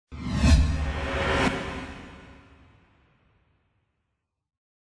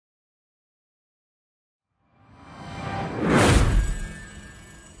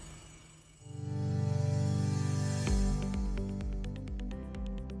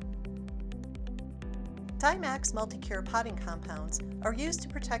Dymax multi-cure potting compounds are used to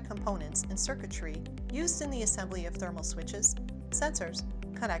protect components and circuitry used in the assembly of thermal switches, sensors,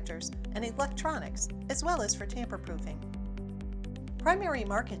 connectors, and electronics, as well as for tamper-proofing. Primary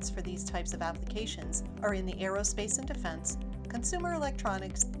markets for these types of applications are in the aerospace and defense, consumer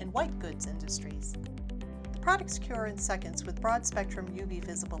electronics, and white goods industries. The products cure in seconds with broad-spectrum UV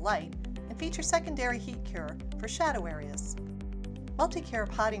visible light and feature secondary heat cure for shadow areas. Multi-cure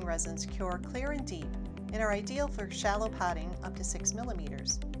potting resins cure clear and deep and are ideal for shallow potting up to 6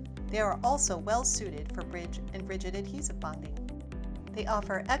 millimeters. They are also well suited for bridge and rigid adhesive bonding. They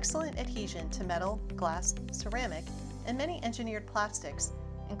offer excellent adhesion to metal, glass, ceramic, and many engineered plastics,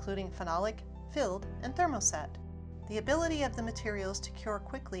 including phenolic, filled, and thermoset. The ability of the materials to cure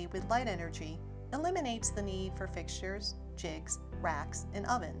quickly with light energy eliminates the need for fixtures, jigs, racks, and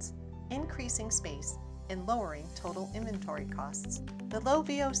ovens, increasing space and lowering total inventory costs. The low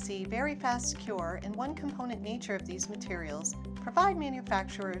VOC, very fast cure, and one-component nature of these materials provide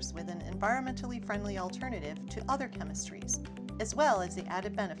manufacturers with an environmentally friendly alternative to other chemistries, as well as the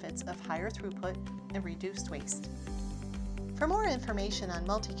added benefits of higher throughput and reduced waste. For more information on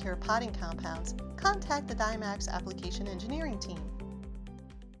multi-cure potting compounds, contact the Dymax Application Engineering team.